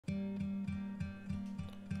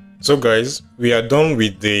So guys, we are done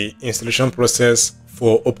with the installation process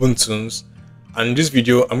for Opentoonz, and in this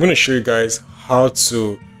video I'm going to show you guys how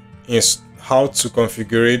to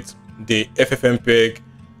configure the FFmpeg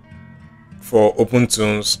for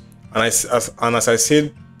Opentoonz. And as I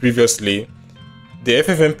said previously, the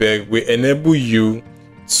FFmpeg will enable you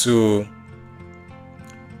to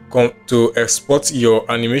export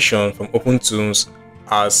your animation from Opentoonz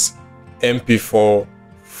as MP4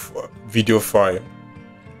 video file.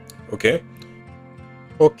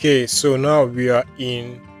 Okay, so now we are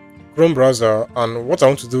in Chrome browser, and what I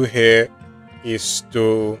want to do here is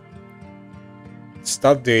to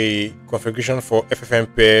start the configuration for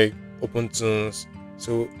FFmpeg Opentoonz.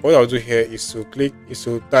 So what I'll do here is to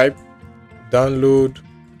type download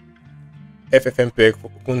FFmpeg for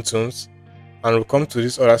Opentoonz, and we'll come to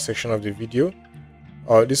this other section of the video,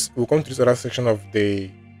 we'll come to this other section of the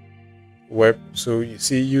web. So you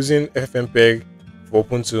see using FFmpeg for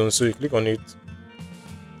Opentoonz, so you click on it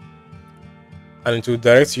and it will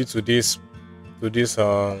direct you to this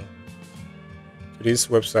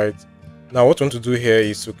website. Now what I want to do here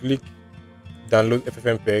is to click download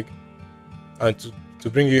FFmpeg and to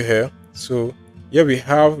bring you here. So here we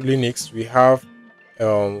have Linux, we have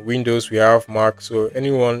Windows, we have Mac. So any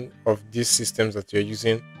one of these systems that you're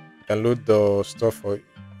using, download the stuff for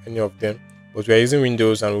any of them, but we are using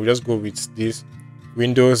Windows, and we'll just go with this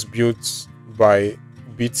Windows built by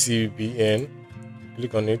BTBN.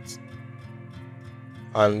 Click on it,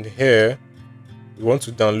 and here we want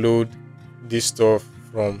to download this stuff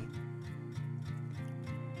from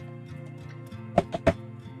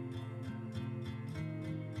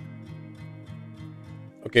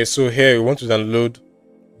so here we want to download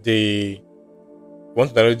this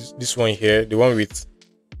one here, the one with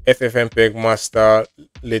FFmpeg master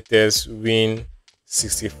latest Win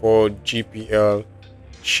 64 GPL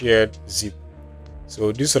shared zip.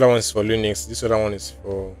 So this other one is for Linux, this other one is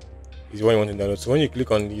the one you want to download. So when you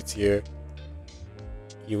click on it here,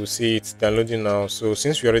 you will see it's downloading now. So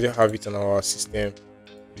since we already have it on our system,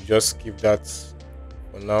 you just keep that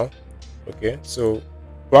for now. Okay, so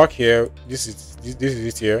back here, this is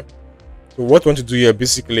it here. So what you want to do here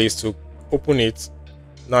basically is to open it.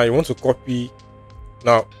 Now you want to copy.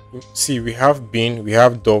 Now see, we have bin, we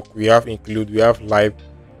have doc, we have include, we have live.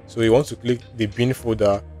 So you want to click the bin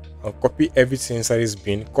folder and copy everything inside this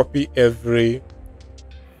bin, copy every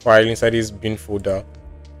file inside this bin folder,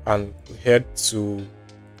 and head to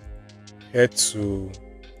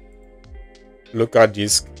local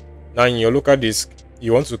disk. Now in your local disk,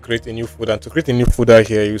 you want to create a new folder. And to create a new folder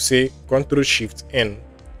here, you say Ctrl+Shift+N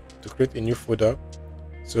to create a new folder.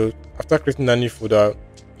 So after creating that new folder,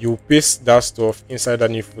 you paste that stuff inside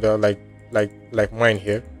that new folder, like mine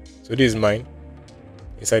here. So this is mine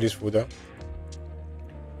inside this folder,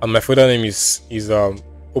 and my folder name is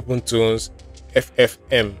Opentoonz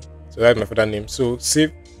FFm. So that's my folder name. So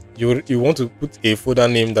say you want to put a folder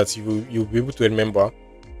name that you'll be able to remember.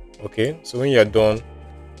 Okay, so when you're done,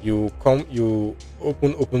 you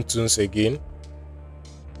open Opentoonz again,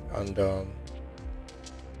 and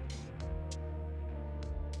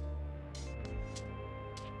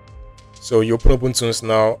so you open Opentoonz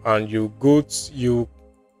now, and you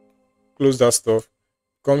close that stuff,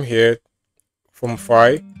 come here from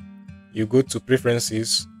file, you go to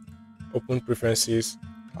preferences, open preferences,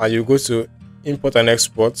 and you go to import and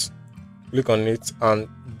export, click on it, and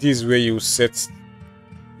this is where you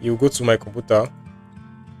go to my computer,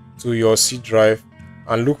 to your C drive,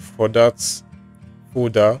 and look for that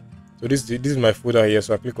folder. So this is my folder here,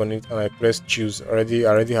 so I click on it and I press choose. I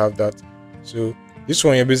already have that. So this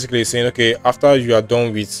one you're basically saying, okay, after we are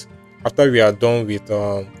done with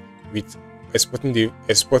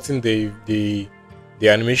exporting the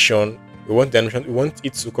animation, we want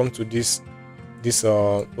it to come to we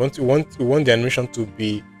want the animation to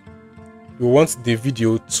be, we want the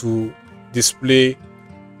video to display,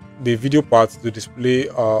 the video part to display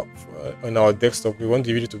on our desktop. We want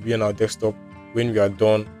the video to be on our desktop when we are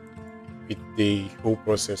done with the whole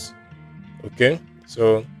process. Okay,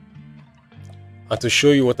 so, and to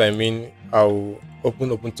show you what I mean, I'll open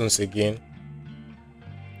Opentoonz again.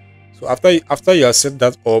 So after you have set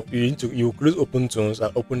that up, you close Opentoonz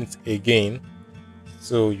and open it again,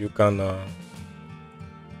 so you can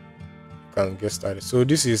get started. So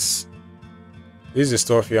this is the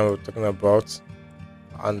stuff here I'm talking about,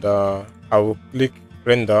 and I will click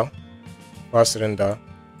render, fast render,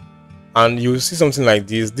 and you will see something like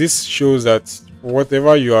this. This shows that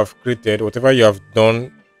whatever you have created, whatever you have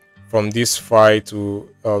done from this file to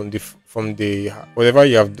whatever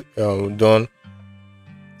you have done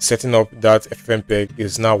setting up that FFmpeg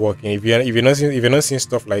is now working. If you're not seeing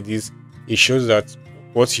stuff like this, it shows that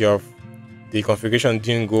what you have, the configuration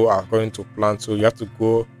didn't go according to plan, so you have to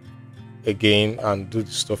go again and do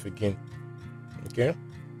the stuff again. Okay,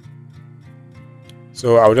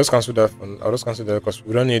 so I'll just cancel that because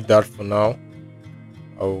we don't need that for now.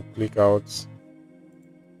 I'll click out.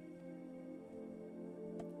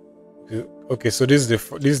 Okay, so this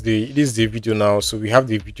is the video now. So we have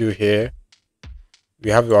the video here,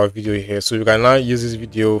 we have our video here, so you can now use this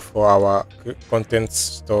video for our content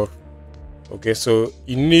stuff. Okay, so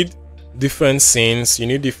you need different scenes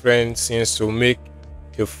to make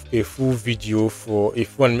a full video, for a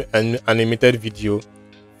full animated video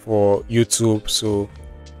for YouTube. So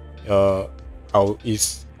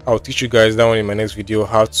I'll teach you guys that one in my next video,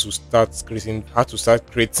 how to start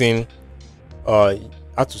creating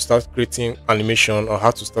animation, or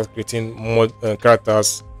how to start creating more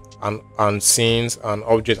characters and scenes and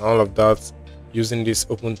objects and all of that using this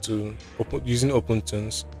using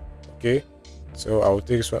Opentoonz. Okay, so I'll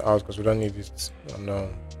take this one out because we don't need it. And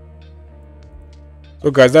so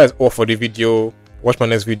guys, that is all for the video. Watch my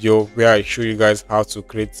next video where I show you guys how to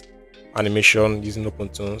create animation using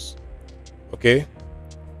Opentoonz. Okay,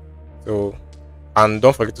 so, and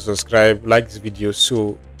don't forget to subscribe, like this video,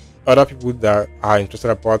 so other people that are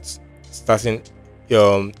interested about starting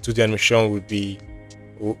 2D animation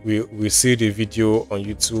will see the video on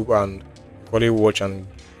YouTube and probably watch and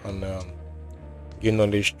gain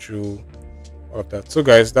knowledge through all of that. So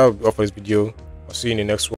guys, that will be all for this video. I'll see you in the next one.